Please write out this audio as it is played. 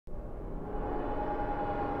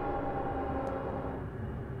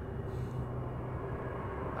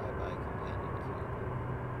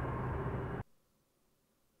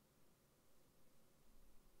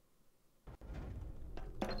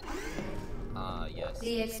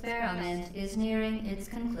The experiment is nearing its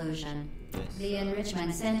conclusion. The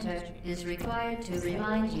Enrichment Center is required to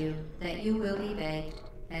remind you that you will be baked,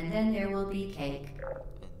 and then there will be cake. And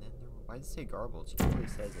then there... Why does it say garbled? It usually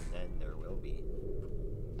says, and then there will be.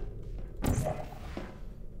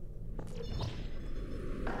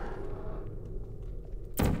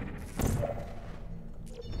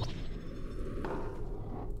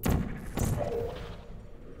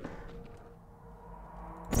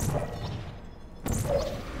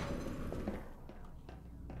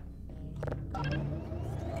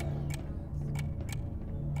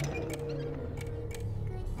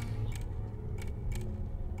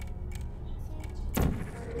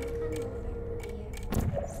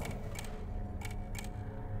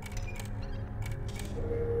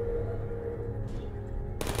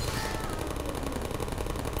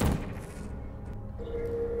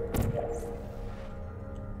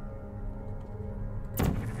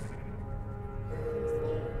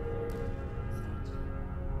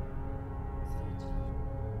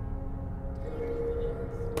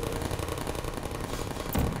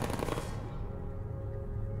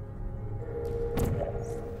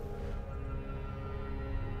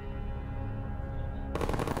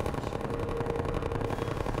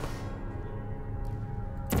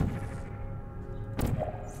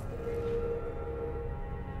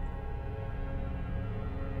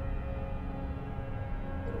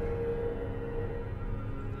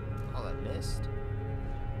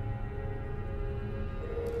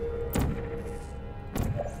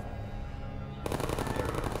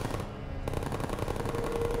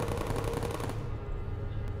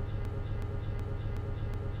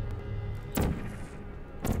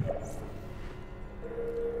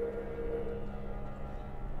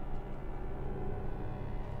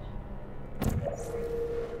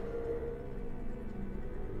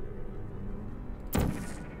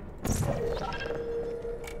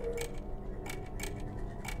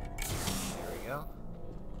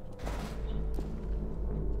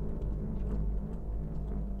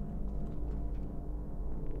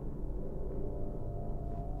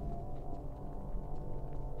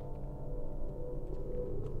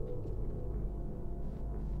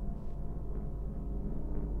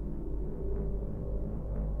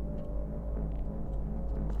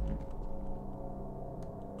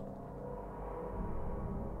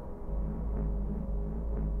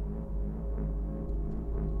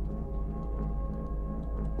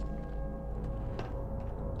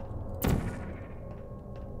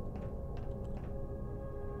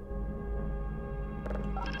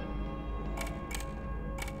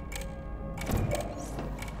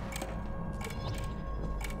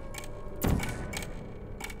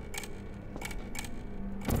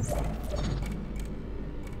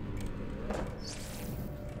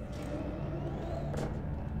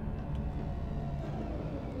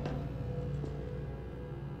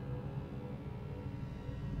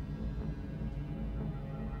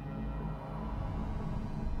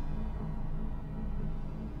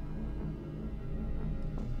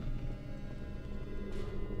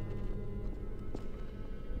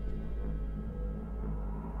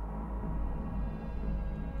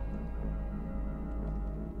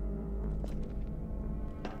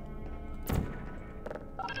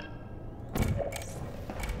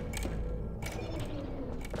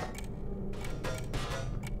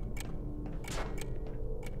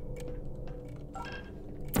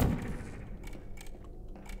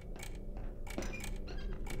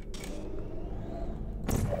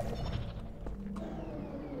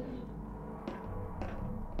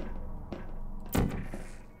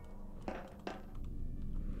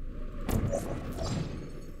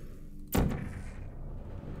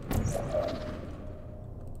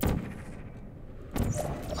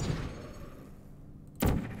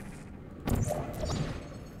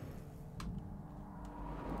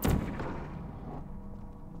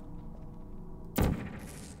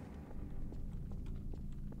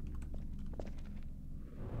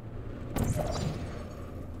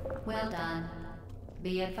 Well done.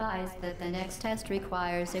 Be advised that the next test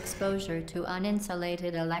requires exposure to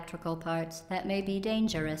uninsulated electrical parts that may be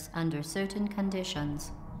dangerous under certain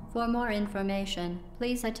conditions. For more information,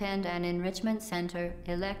 please attend an Enrichment Center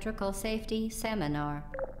electrical safety seminar.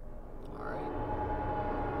 Alright.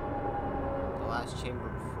 The last chamber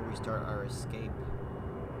before we start our escape.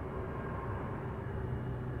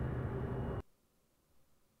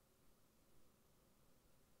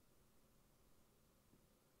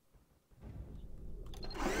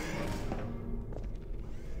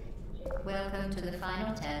 Welcome to the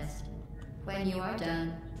final test. When you are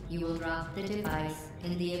done, you will drop the device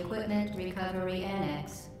in the Equipment Recovery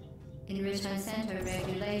Annex. Enrichment Center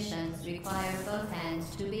regulations require both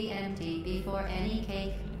hands to be empty before any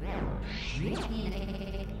cake.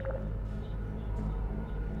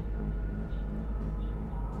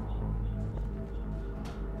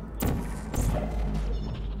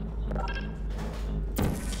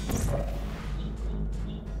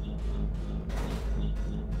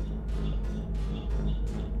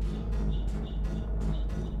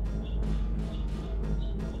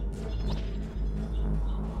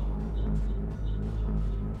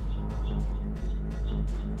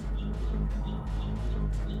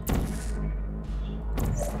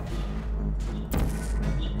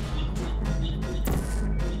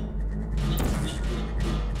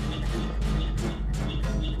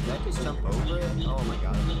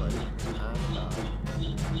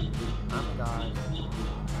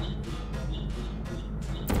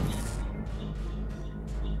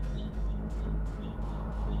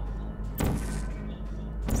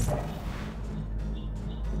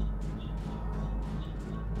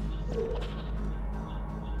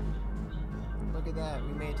 Look at that,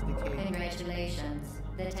 we made it to the cave. Congratulations.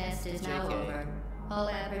 The test is now JK. over. All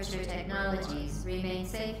Aperture technologies remain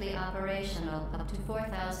safely operational up to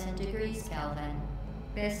 4,000 degrees Kelvin.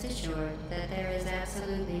 Rest assured that there is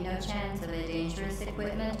absolutely no chance of a dangerous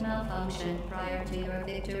equipment malfunction prior to your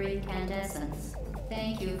victory incandescence.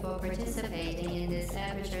 Thank you for participating in this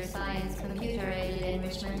Aperture Science computer-aided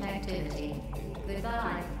enrichment activity.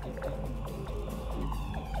 Goodbye.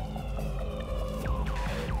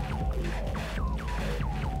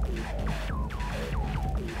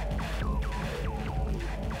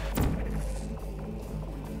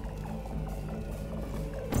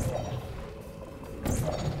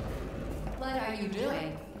 What are you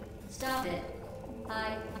doing? Stop it.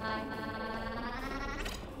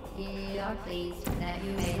 We are pleased that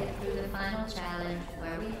you made it through the final challenge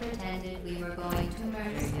where we pretended we were going to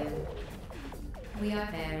murder you. We are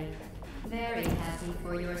very, very happy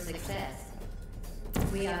for your success.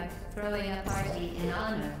 We are throwing a party in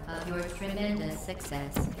honor of your tremendous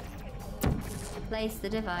success. Place the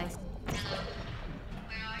device. Hello?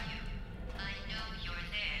 Where are you? I know you're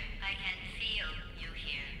there. I can feel you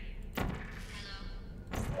here. Hello?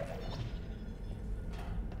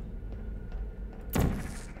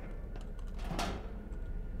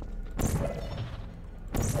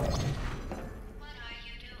 What are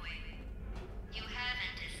you doing? You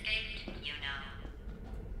haven't escaped, you know.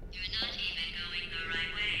 You're not even going the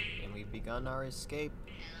right way. And we've begun our escape.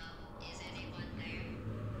 Hello? Is anyone there?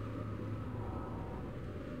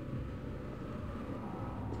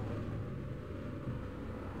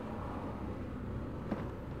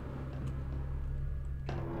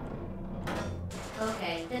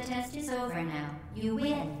 Okay, the test is over now. You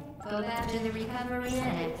win. Go back to the recovery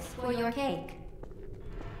annex for your cake.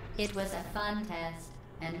 It was a fun test,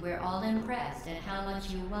 and we're all impressed at how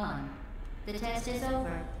much you won. The test is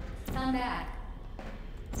over. Come back.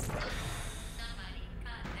 Somebody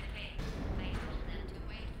cut the cake. I told them to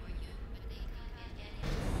wait for you, but they couldn't get in.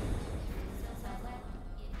 There's still some left in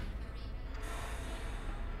the arena.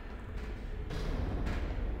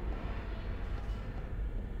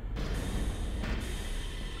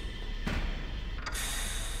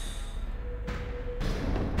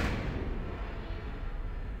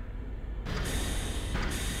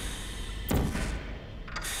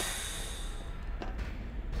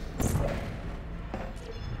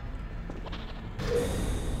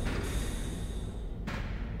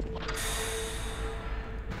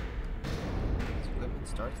 This equipment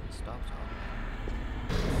starts and stops automatically.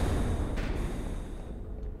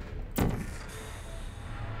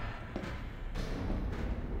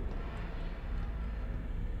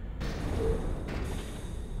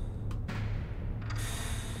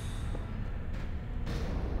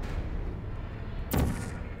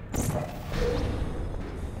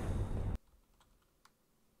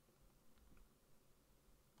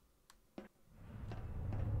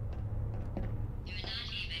 You're not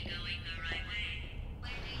even going the right way.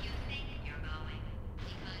 Where do you think you're going?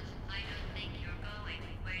 Because I don't think you're going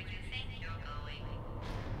where you think you're going.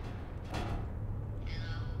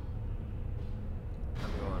 Hello?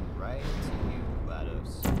 I'm going right to you,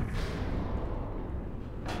 GLaDOS.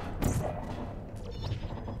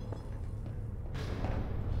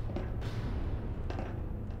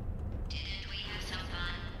 Didn't we have some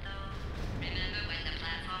fun, though? Remember when the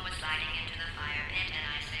platform was sliding into the fire pit and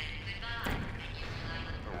I said goodbye, and you were like,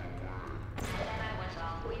 and then I was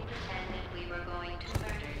off. We pretended we were going to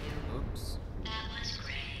murder you. Oops. That was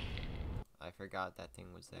great. I forgot that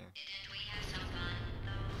thing was there. Didn't we have some fun,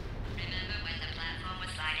 though? Remember when the platform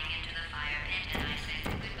was sliding into the fire pit and I said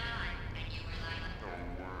goodbye, and you were like,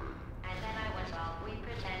 and then I was off. We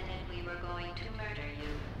pretended we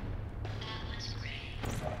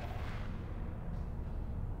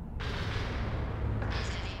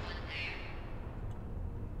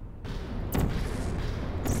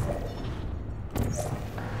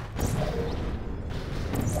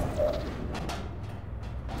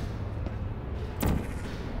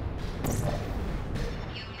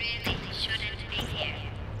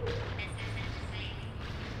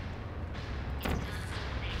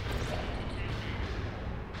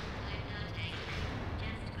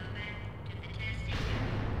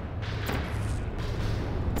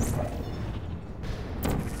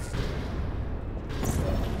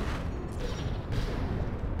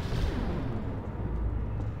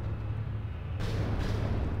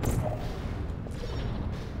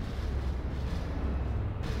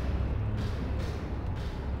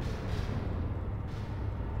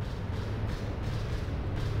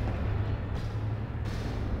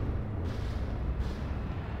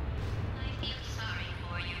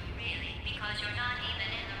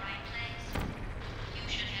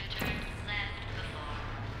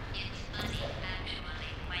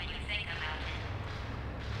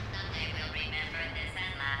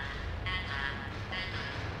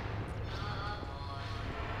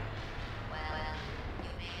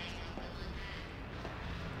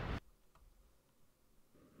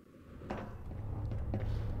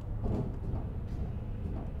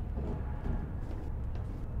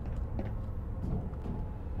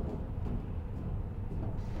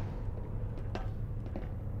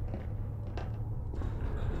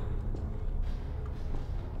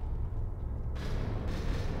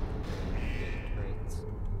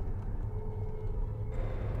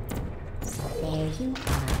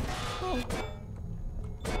I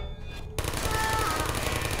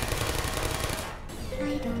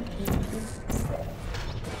don't hate you.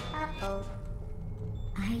 Uh-oh.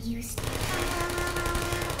 Are you still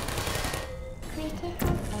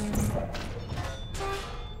critical error?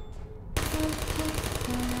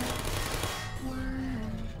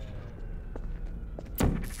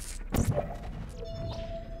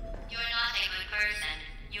 You're not a good person.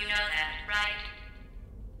 You know that, right?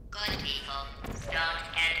 Good people don't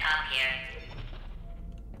end up here.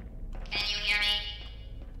 Can you hear me?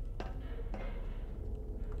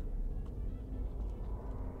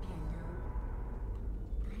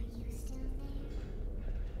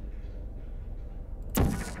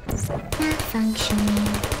 Not functioning.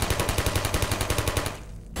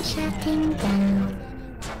 Shutting down.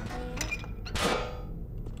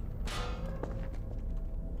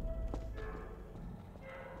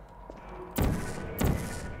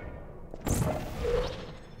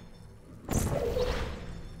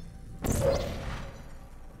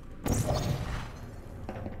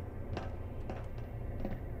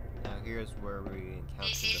 Now here's where we encounter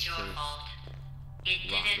This the is your first fault.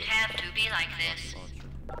 It rocket didn't have to be like this. launcher.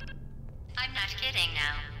 I'm not kidding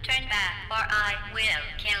now. Turn back or I will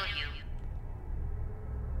kill you.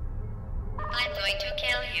 I'm going to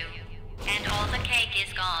kill you. And all the cake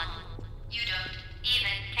is gone. You don't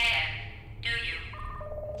even care, do you?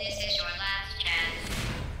 This is your last chance.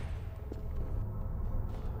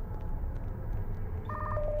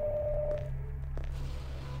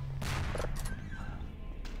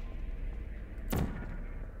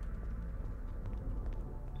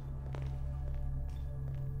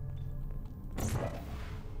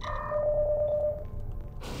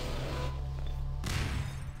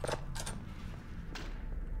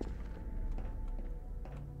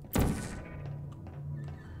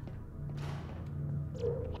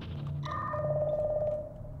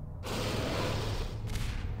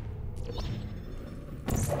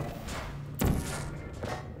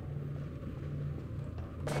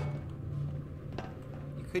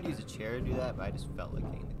 You could use a chair to do that, but I just felt like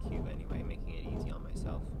getting the cube anyway, making it easy on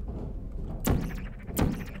myself.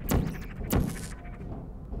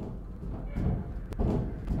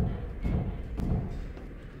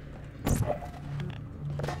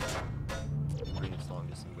 Bring this long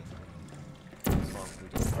distance with me. This long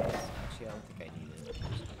food distance. Actually, I don't think I need it.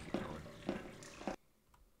 I'm just gonna keep going.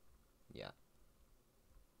 Yeah.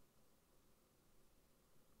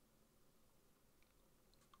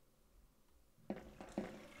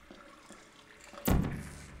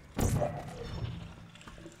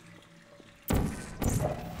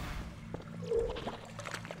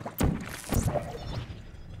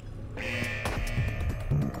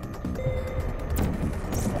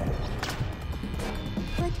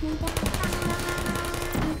 Put me down.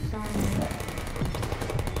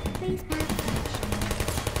 Please not function.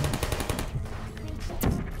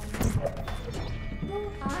 You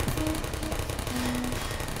are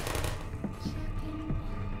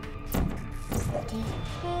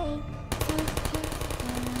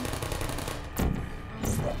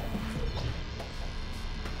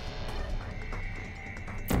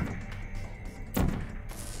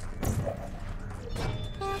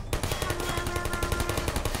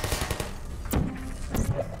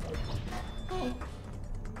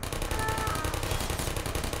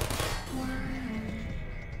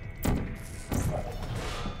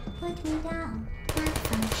Put me down. Not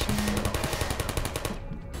functioning.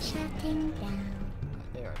 Shutting down.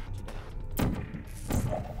 There, I put you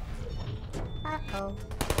down. Uh-oh.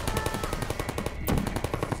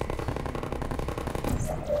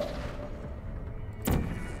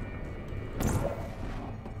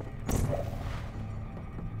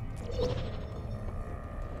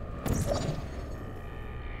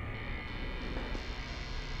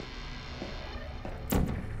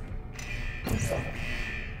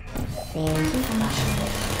 There you are.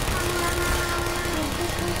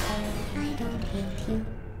 I don't hate you.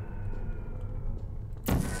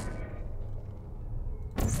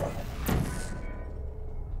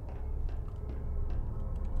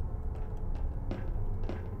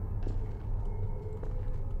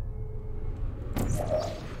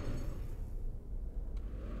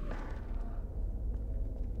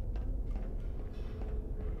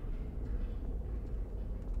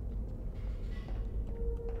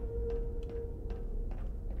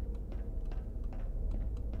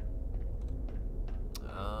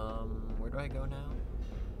 Where do I go now?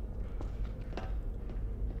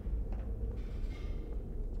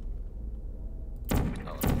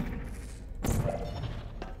 Oh, okay.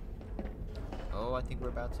 Oh, I think we're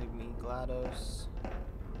about to meet GLaDOS.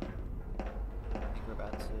 I think we're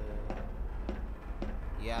about to...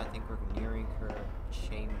 Yeah, I think we're nearing her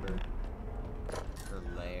chamber. Her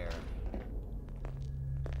lair.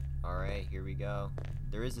 Alright, here we go.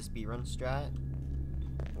 There is a speedrun strat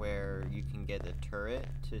where you can get a turret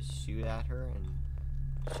to shoot at her and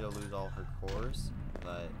she'll lose all her cores,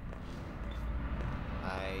 but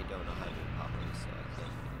I don't know how to do it properly, so I can't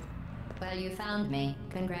do it. Well, you found me.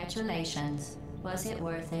 Congratulations. Was it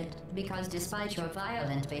worth it? Because despite your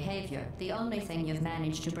violent behavior, the only thing you've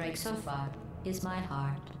managed to break so far is my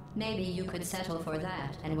heart. Maybe you could settle for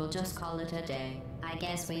that, and we'll just call it a day. I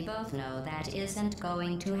guess we both know that isn't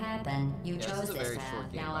going to happen. You Yeah, chose this is a this very path.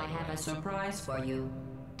 short game, Now by I the have way. a surprise for you.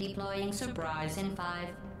 Deploying surprise in 5,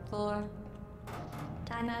 4...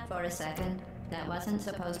 Time out for a second. That wasn't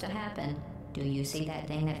supposed to happen. Do you see that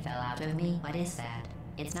thing that fell out of me? What is that?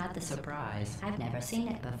 It's not the surprise. I've never seen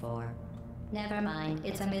it before. Never mind.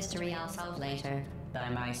 It's a mystery I'll solve later. By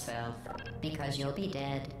myself. Because you'll be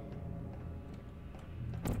dead.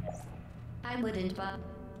 I wouldn't, but...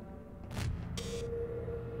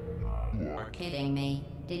 You're kidding me.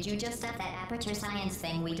 Did you just Stuff that Aperture Science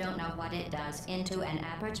thing, we don't know what it does into an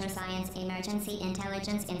Aperture Science Emergency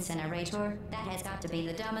Intelligence incinerator? That has got to be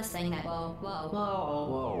the dumbest thing that...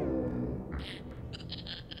 Whoa.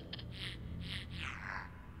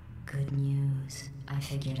 Good news. I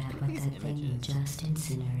figured out what These that thing you images. just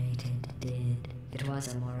incinerated did. It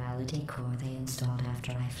was a morality core they installed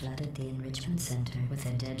after I flooded the enrichment center with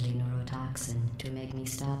a deadly neurotoxin to make me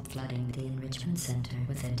stop flooding the enrichment center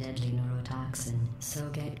with a deadly neurotoxin. So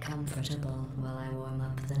get comfortable while I warm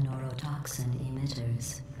up the neurotoxin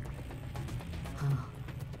emitters. Huh.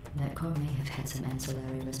 That core may have had some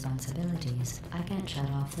ancillary responsibilities. I can't shut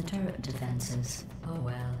off the turret defenses. Oh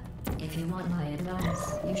well. If you want my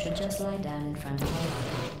advice, you should just lie down in front of a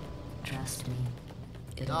rocket. Trust me.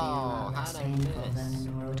 It'll be a lot less how'd I painful miss? than a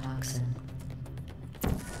neurotoxin.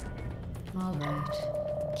 Alright.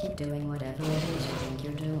 Keep doing whatever it is you think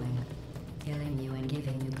you're doing. Killing you and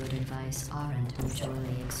giving you good advice aren't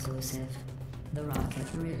mutually exclusive. The rocket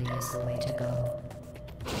really is the way to go.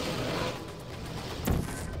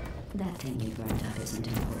 That thing you burned up isn't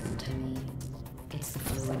important to me. It's the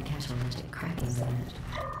fluid catalytic cracking unit.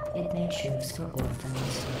 It made shoes for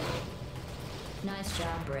orphans. Nice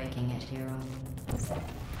job breaking it, hero.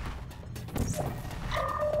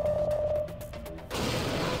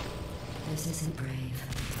 This isn't brave.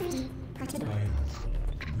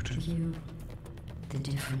 To you, the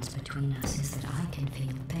difference between us is that I can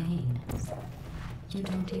feel pain. You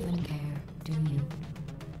don't even care, do you?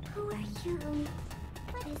 Who are you?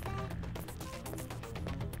 What is that?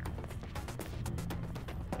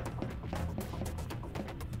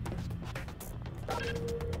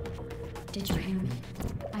 Did you hear me?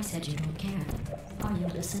 I said you don't care. Are you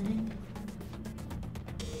listening?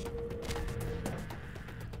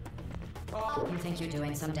 You think you're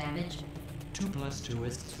doing some damage? 2 + 2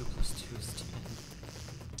 is 2 + 2 is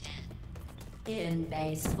 10. In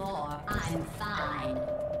base 4, I'm fine.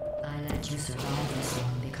 I let you survive this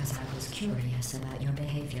long because I was curious about your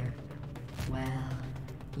behavior. Well,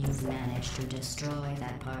 you've managed to destroy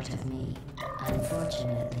that part of me.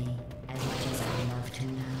 Unfortunately, as much as I'd love to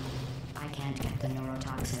now, I can't get the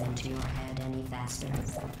neurotoxin into your head any faster.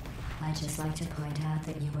 I'd just like to point out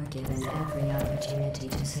that you were given every opportunity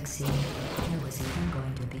to succeed. There was even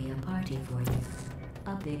going to be a party for you.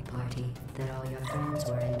 A big party that all your friends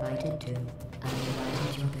were invited to. I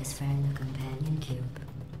invited your best friend, the companion cube.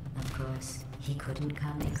 Of course, he couldn't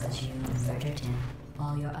come because you murdered him.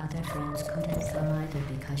 All your other friends couldn't come either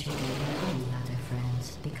because you don't have any other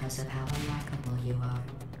friends, because of how unlikable you are.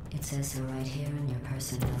 It says so right here in your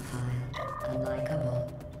personnel file.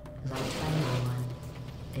 Unlikable. Liked by no one.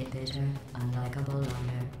 A bitter, unlikable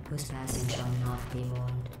loner whose passing shall not be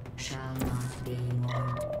mourned. Shall not be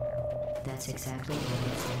mourned. That's exactly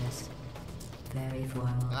what it says. Very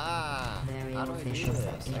formal. Ah, Very how do I do official.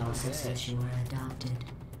 this? It I also forget. says you were adopted.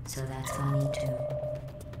 So that's funny too.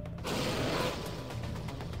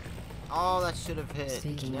 Oh, that should have hit.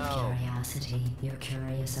 Speaking no. of curiosity, you're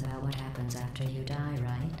curious about what happens after you die,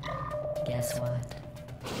 right? Guess what?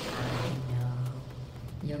 I know.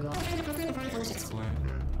 You're going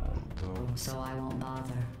so I won't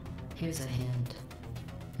bother. Here's a hint.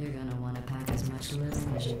 You're gonna want to pack as much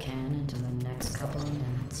living as you can into the next couple of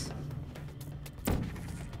minutes.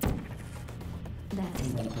 That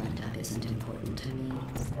thing you burned up isn't important to me.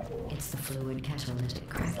 It's the fluid catalytic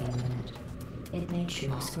cracking unit. It made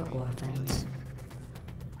shoes for orphans.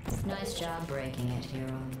 Nice job breaking it,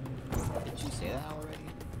 hero. Did you say that already?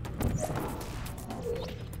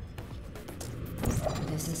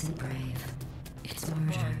 This isn't brave. It's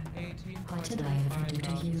murder. What did I ever do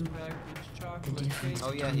to you? chocolate difference cake,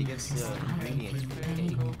 Oh yeah, he gives the ingredients for the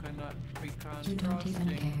cake. coconut pecan You don't even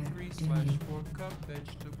frosting, care, 3 do slash you? 4 cup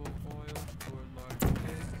vegetable oil for large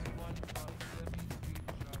cake, 1 cup semi-sweet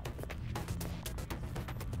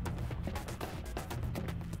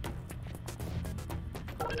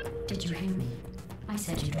chocolate. Did you hear me? I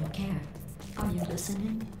said you don't care. Are you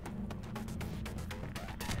listening?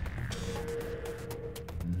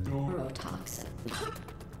 Neurotoxin.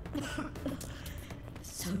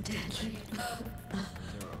 So deadly.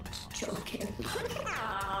 Joking.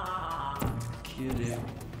 Kidding.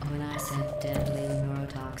 When I said deadly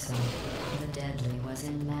neurotoxin, the deadly was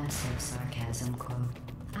in massive sarcasm quote.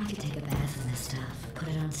 I could take a bath in this stuff, put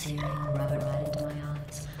it on cereal, rub it right into my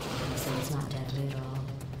eyes. Honestly, it's not deadly at all.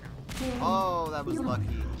 Oh, that was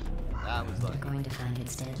lucky. That was You're lucky. going to find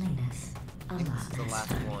its deadliness a This lot is the less last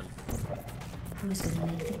fun. one. Who's gonna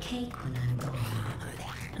make the cake when I'm gone?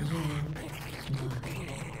 You. Look,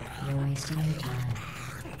 you're wasting your time.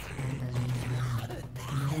 And believe me,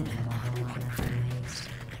 you don't have a whole lot left to waste.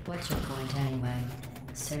 What's your point anyway?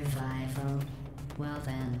 Survival? Well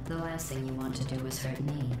then, the last thing you want to do is hurt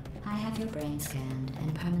me. I have your brain scanned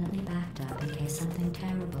and permanently backed up in case something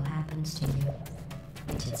terrible happens to you.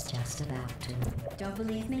 Which it's just about to. Don't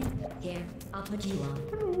believe me? Here, I'll put you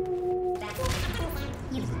on. That's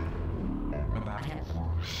you. About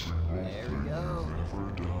There we go.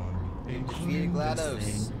 including GLaDOS.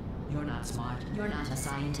 this thing. You're not smart. You're not a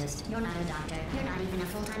scientist. You're not a doctor. You're not even a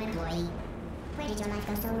full-time employee. Where did your life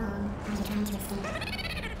go so wrong? Are you trying to escape?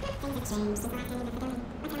 Things have changed. It's not kind of difficult.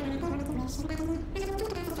 I can't remember what the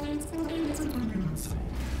wish.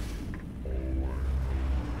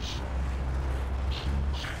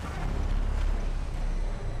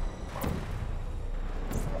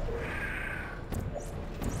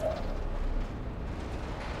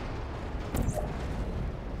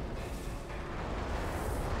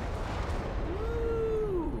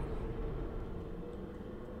 Woo!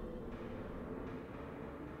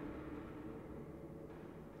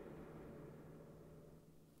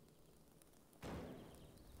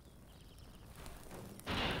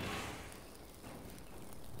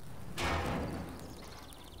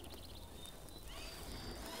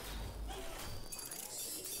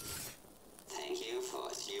 Thank you for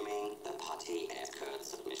assuming the potty escort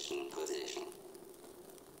submission position.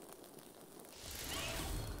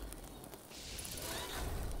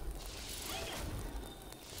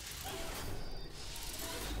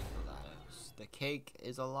 The cake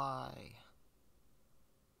is a lie.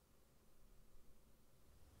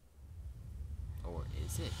 Or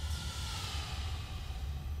is it?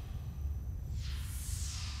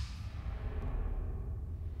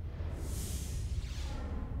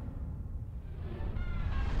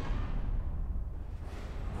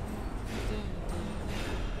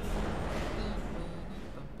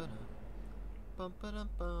 Bum ba dum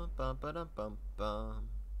bum bum ba dum bum bum.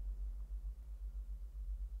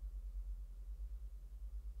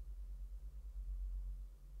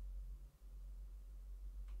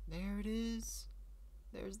 There it is.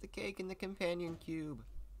 There's the cake in the companion cube.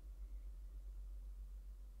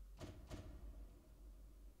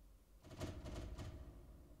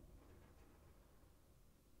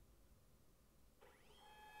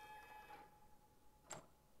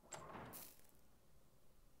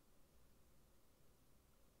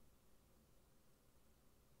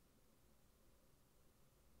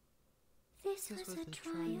 This was a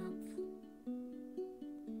triumph.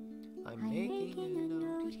 I'm I'm making a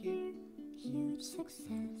note here. here. Huge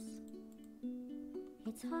success.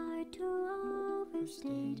 It's hard to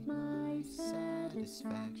overstate my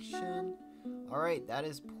satisfaction. Alright, that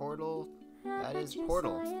is Portal. That is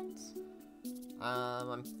Portal.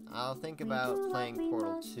 I'll think about playing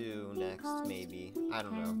Portal 2 next, maybe. I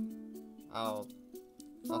don't know. I'll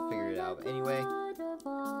figure it out. Anyway,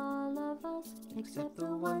 except the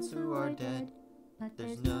ones who are dead.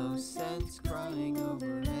 There's no sense crying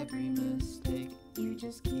over every mistake. We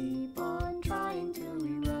just keep on trying till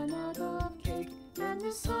we run out of cake. And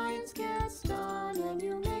the science gets done, and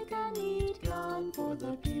you make a neat gun for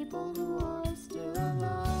the people who are still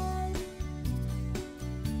alive.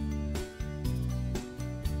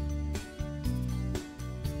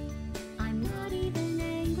 I'm not even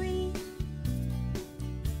angry.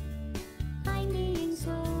 I'm being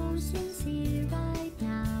so sincere right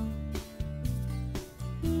now.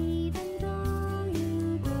 Even though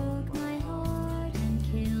you broke my heart and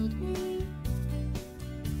killed me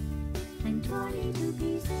and torn into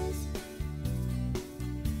pieces,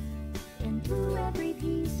 and threw every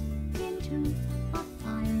piece into a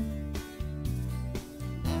fire.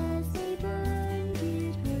 As they burned,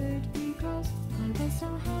 it hurt because I was so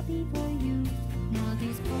happy for you. Now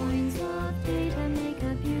these points of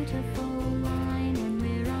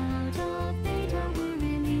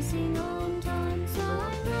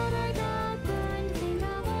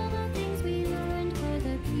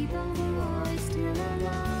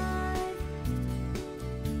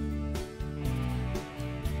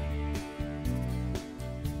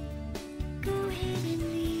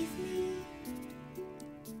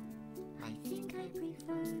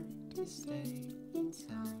stay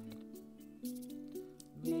inside.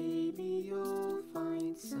 Maybe you'll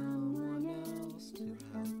find someone else to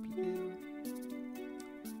help you.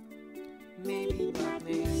 Maybe Black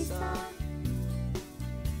Mesa.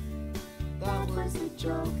 That was a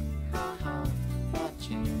joke, haha, that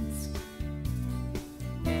chance.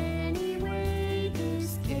 Anyway,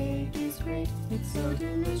 this cake is great. It's so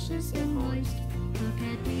delicious and moist. Look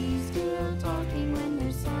at me still talking when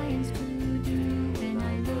there's science to do. When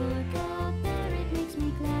I look out there, it makes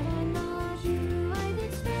me glad I'm not you. I've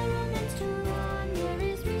experiments to run. There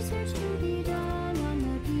is research to be done on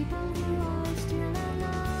the people who are still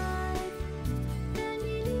alive. And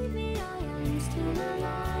believe me, I am still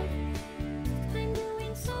alive. I'm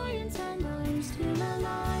doing science and I'm still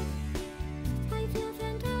alive. I feel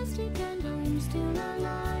fantastic and I'm still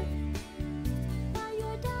alive. While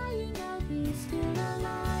you're dying, I'll be still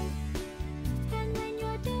alive. And when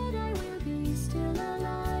you're dead, I will be still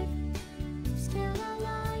alive. Still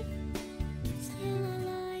alive. Still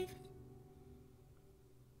alive.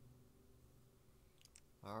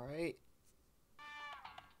 Alright.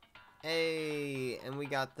 Hey, and we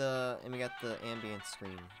got the ambient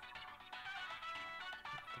screen.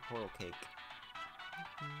 The portal cake.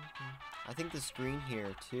 I think the screen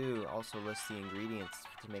here too also lists the ingredients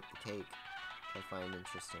to make the cake. I find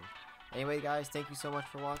interesting. Anyway, guys, thank you so much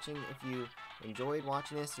for watching. If you enjoyed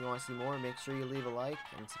watching this, you want to see more, make sure you leave a like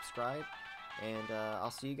and subscribe. And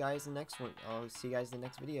I'll see you guys in the next one. I'll see you guys in the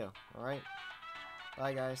next video. All right.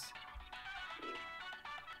 Bye, guys.